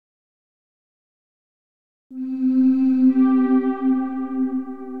I've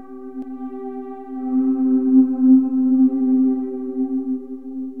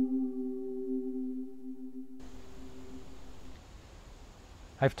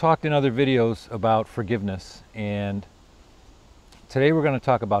talked in other videos about forgiveness, and today we're going to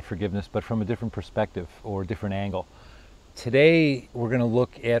talk about forgiveness, but from a different perspective or a different angle. Today we're going to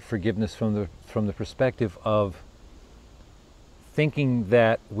look at forgiveness from the perspective of thinking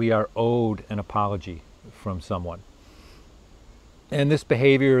that we are owed an apology from someone. And this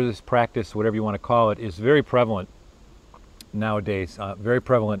behavior, this practice, whatever you want to call it, is very prevalent nowadays, very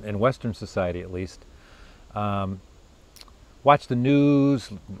prevalent in Western society at least. Watch the news,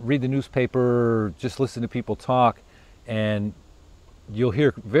 read the newspaper, just listen to people talk, and you'll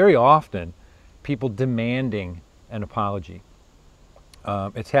hear very often people demanding an apology.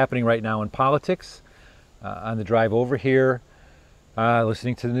 It's happening right now in politics. On the drive over here,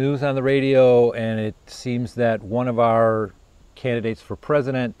 listening to the news on the radio, and it seems that one of our candidates for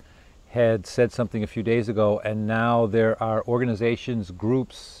president had said something a few days ago, and now there are organizations,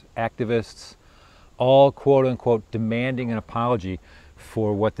 groups, activists, all quote-unquote demanding an apology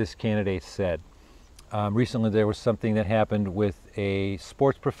for what this candidate said. Recently there was something that happened with a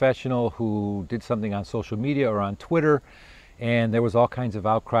sports professional who did something on social media or on Twitter, and there was all kinds of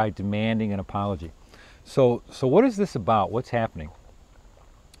outcry demanding an apology. So what is this about? What's happening?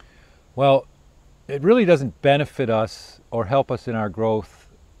 Well, it really doesn't benefit us or help us in our growth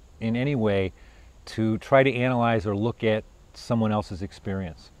in any way to try to analyze or look at someone else's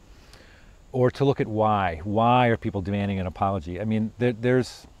experience, or to look at why. Why are people demanding an apology? I mean,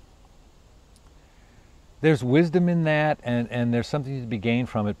 there's wisdom in that, and there's something to be gained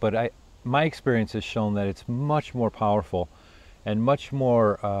from it, but my experience has shown that it's much more powerful and much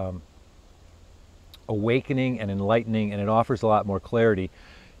more awakening and enlightening, and it offers a lot more clarity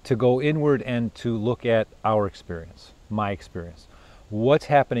to go inward and to look at our experience, my experience. What's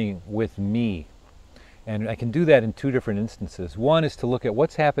happening with me? And I can do that in two different instances. One is to look at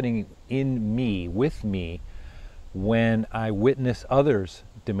what's happening in me, with me, when I witness others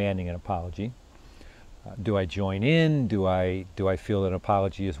demanding an apology. Do I join in? Do I feel that an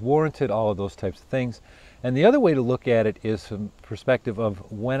apology is warranted? All of those types of things. And the other way to look at it is from the perspective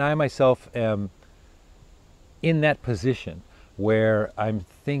of when I myself am in that position where I'm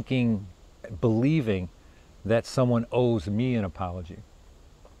thinking, believing that someone owes me an apology.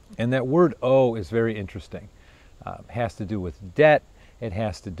 And that word owe is very interesting. It has to do with debt, it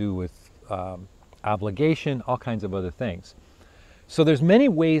has to do with obligation, all kinds of other things. So there's many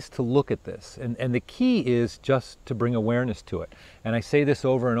ways to look at this, and the key is just to bring awareness to it. And I say this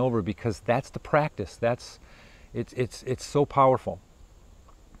over and over because that's the practice. It's so powerful.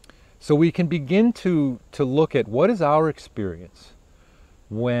 So we can begin to look at what is our experience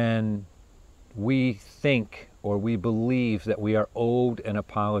when we think or we believe that we are owed an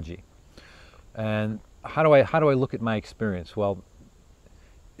apology. And how do I look at my experience? Well,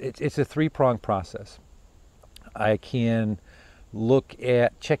 it's a three-pronged process. I can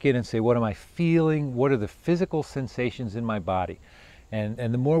check in and say, what am I feeling? What are the physical sensations in my body? And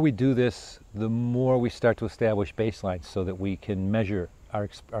the more we do this, the more we start to establish baselines so that we can measure our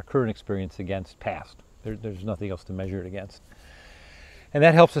current experience against past. There's nothing else to measure it against. And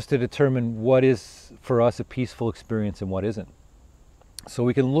that helps us to determine what is, for us, a peaceful experience and what isn't. So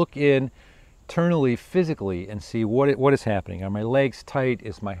we can look internally, physically, and see what is happening. Are my legs tight?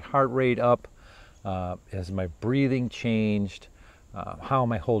 Is my heart rate up? Has my breathing changed? How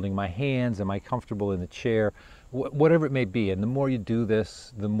am I holding my hands? Am I comfortable in the chair? Whatever it may be. And the more you do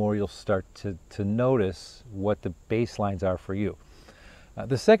this, the more you'll start to notice what the baselines are for you.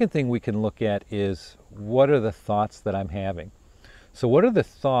 The second thing we can look at is, what are the thoughts that I'm having? So what are the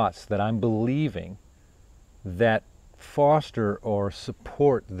thoughts that I'm believing that foster or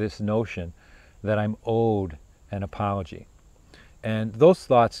support this notion that I'm owed an apology? And those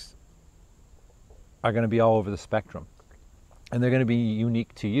thoughts are going to be all over the spectrum, and they're going to be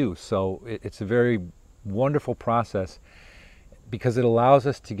unique to you. So it's a very wonderful process because it allows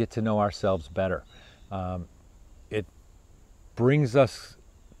us to get to know ourselves better. It brings us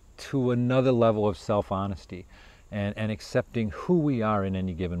to another level of self-honesty and accepting who we are in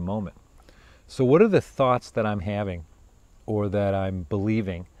any given moment. So what are the thoughts that I'm having or that I'm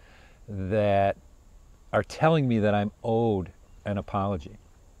believing that are telling me that I'm owed an apology?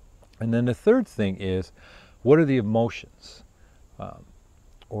 And then the third thing is, what are the emotions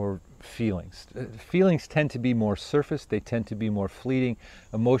or feelings? Feelings tend to be more surface, they tend to be more fleeting.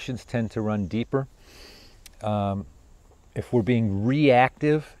 Emotions tend to run deeper. If we're being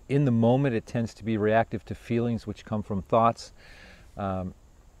reactive in the moment, it tends to be reactive to feelings which come from thoughts.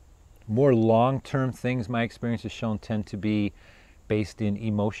 More long-term things my experience has shown tend to be based in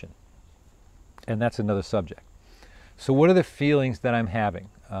emotion. And that's another subject. So what are the feelings that I'm having?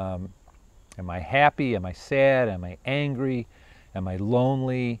 Am I happy? Am I sad? Am I angry? Am I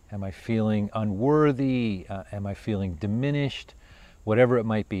lonely? Am I feeling unworthy? Am I feeling diminished? Whatever it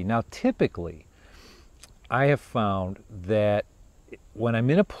might be. Now, typically, I have found that when I'm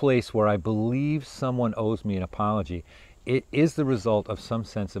in a place where I believe someone owes me an apology, it is the result of some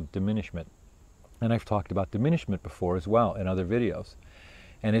sense of diminishment. And I've talked about diminishment before as well in other videos.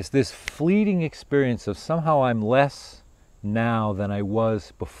 And it's this fleeting experience of somehow I'm less now than I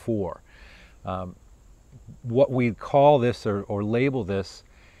was before. What we call this or label this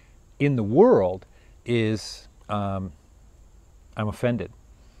in the world is I'm offended.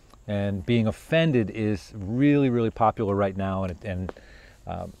 And being offended is really, really popular right now, and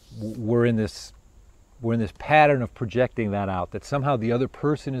we're in this pattern of projecting that out, that somehow the other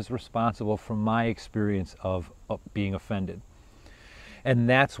person is responsible for my experience of being offended. And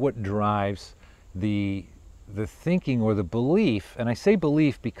that's what drives the thinking or the belief. And I say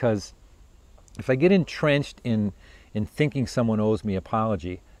belief because if I get entrenched in thinking someone owes me an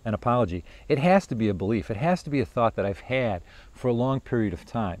apology, it has to be a belief. It has to be a thought that I've had for a long period of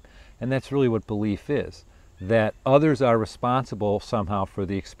time. And that's really what belief is, that others are responsible somehow for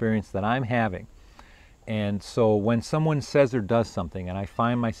the experience that I'm having. And so when someone says or does something, and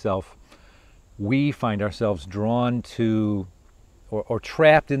we find ourselves drawn to or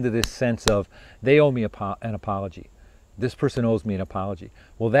trapped into this sense of they owe me an apology. This person owes me an apology.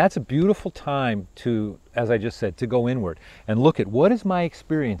 Well, that's a beautiful time to, as I just said, to go inward and look at what is my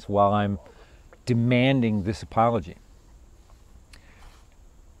experience while I'm demanding this apology.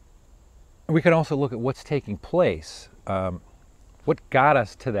 We can also look at what's taking place, what got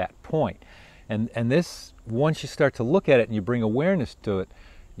us to that point. And this, once you start to look at it and you bring awareness to it,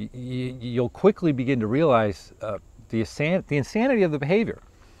 you'll quickly begin to realize the insanity of the behavior.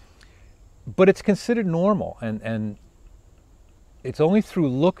 But it's considered normal, and it's only through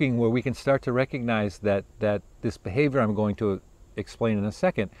looking where we can start to recognize that this behavior I'm going to explain in a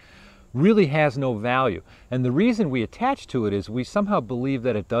second really has no value. And the reason we attach to it is we somehow believe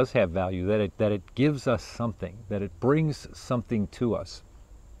that it does have value, that it gives us something, that it brings something to us.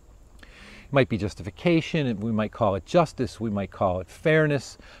 It might be justification, we might call it justice, we might call it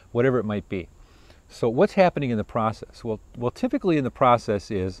fairness, whatever it might be. So what's happening in the process? Well, typically in the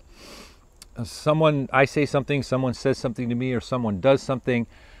process is I say something, someone says something to me, or someone does something,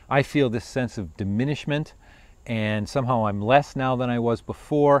 I feel this sense of diminishment, and somehow I'm less now than I was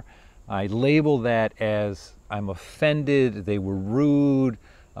before. I label that as I'm offended, they were rude,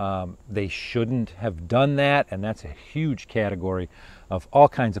 they shouldn't have done that, and that's a huge category of all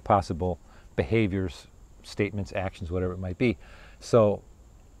kinds of possible behaviors, statements, actions, whatever it might be. So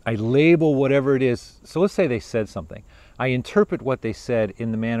I label whatever it is. So let's say they said something. I interpret what they said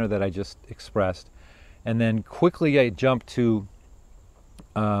in the manner that I just expressed, and then quickly I jump to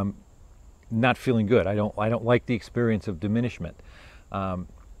not feeling good. I don't like the experience of diminishment.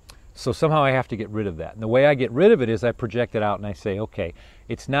 So somehow I have to get rid of that. And the way I get rid of it is I project it out and I say, okay,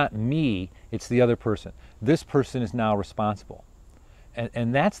 it's not me, it's the other person. This person is now responsible.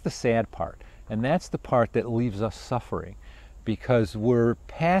 And that's the sad part. And that's the part that leaves us suffering, because we're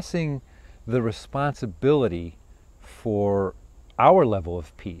passing the responsibility for our level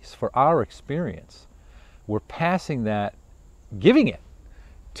of peace, for our experience. We're passing that, giving it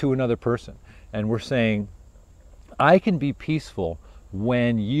to another person. And we're saying, I can be peaceful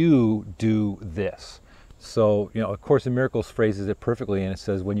when you do this. So, A Course in Miracles phrases it perfectly, and it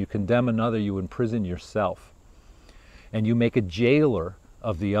says, when you condemn another, you imprison yourself. And you make a jailer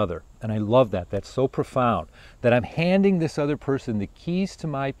of the other. And I love that. That's so profound, that I'm handing this other person the keys to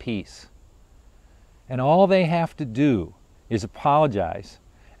my peace. And all they have to do is apologize,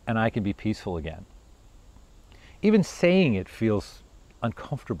 and I can be peaceful again. Even saying it feels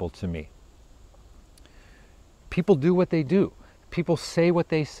uncomfortable to me. People do what they do. People say what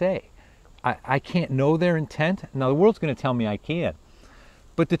they say. I can't know their intent. Now, the world's going to tell me I can.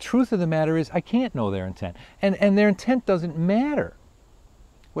 But the truth of the matter is I can't know their intent. And their intent doesn't matter.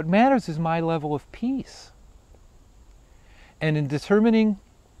 What matters is my level of peace. And in determining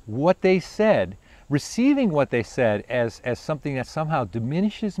what they said, receiving what they said as something that somehow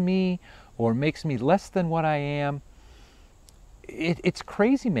diminishes me or makes me less than what I am, it's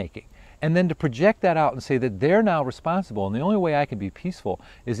crazy making. And then to project that out and say that they're now responsible, and the only way I can be peaceful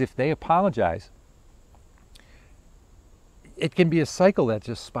is if they apologize, it can be a cycle that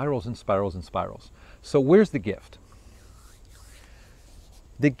just spirals and spirals and spirals. So where's the gift?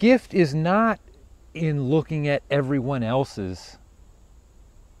 The gift is not in looking at everyone else's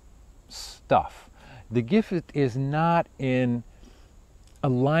stuff. The gift is not in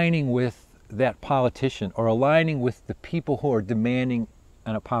aligning with that politician or aligning with the people who are demanding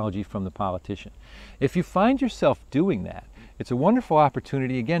an apology from the politician. If you find yourself doing that, it's a wonderful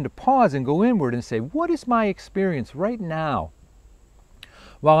opportunity again to pause and go inward and say, what is my experience right now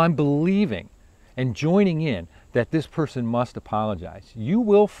while I'm believing and joining in that this person must apologize? You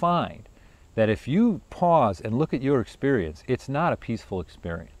will find that if you pause and look at your experience, it's not a peaceful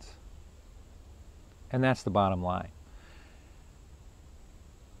experience. And that's the bottom line.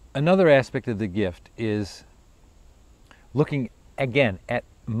 Another aspect of the gift is looking again at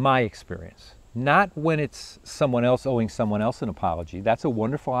my experience, not when it's someone else owing someone else an apology. That's a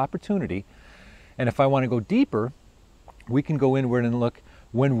wonderful opportunity. And if I want to go deeper, we can go inward and look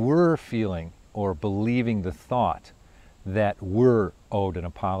when we're feeling or believing the thought that we're owed an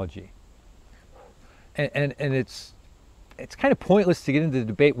apology. And it's kind of pointless to get into the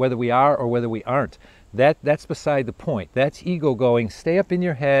debate whether we are or whether we aren't. That's beside the point. That's ego going, stay up in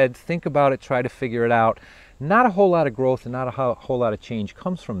your head, think about it, try to figure it out. Not a whole lot of growth and not a whole lot of change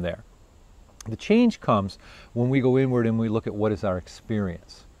comes from there. The change comes when we go inward and we look at what is our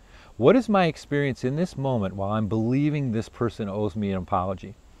experience. What is my experience in this moment while I'm believing this person owes me an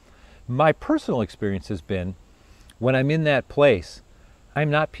apology? My personal experience has been when I'm in that place, I'm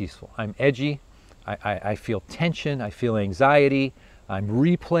not peaceful. I'm edgy. I feel tension. I feel anxiety. I'm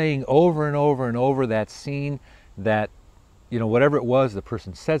replaying over and over and over that scene that, whatever it was, the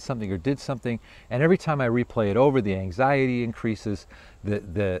person said something or did something, and every time I replay it over, the anxiety increases,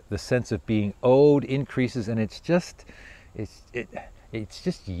 the sense of being owed increases, and it's just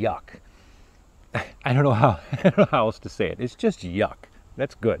yuck. I don't know how else to say it. It's just yuck.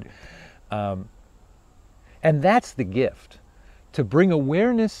 That's good. And that's the gift, to bring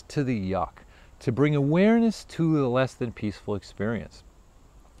awareness to the yuck, to bring awareness to the less than peaceful experience.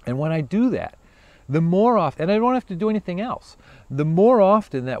 And when I do that, the more often, and I don't have to do anything else, the more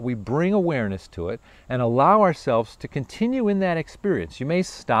often that we bring awareness to it and allow ourselves to continue in that experience. You may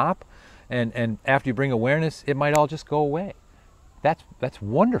stop, and after you bring awareness, it might all just go away. That's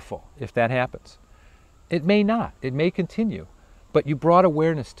wonderful if that happens. It may not. It may continue. But you brought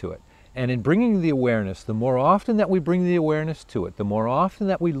awareness to it. And in bringing the awareness, the more often that we bring the awareness to it, the more often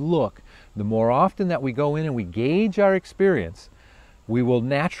that we look, the more often that we go in and we gauge our experience, we will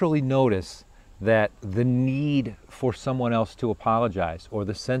naturally notice that the need for someone else to apologize or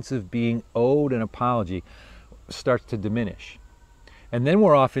the sense of being owed an apology starts to diminish. And then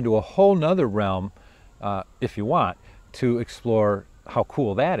we're off into a whole nother realm, if you want, to explore how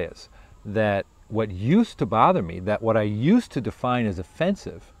cool that is. That what used to bother me, that what I used to define as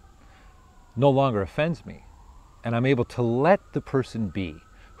offensive, no longer offends me. And I'm able to let the person be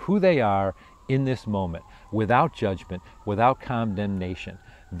who they are in this moment, without judgment, without condemnation.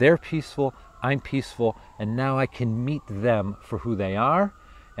 They're peaceful, I'm peaceful, and now I can meet them for who they are.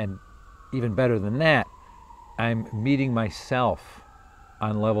 And even better than that, I'm meeting myself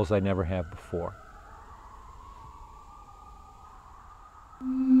on levels I never have before.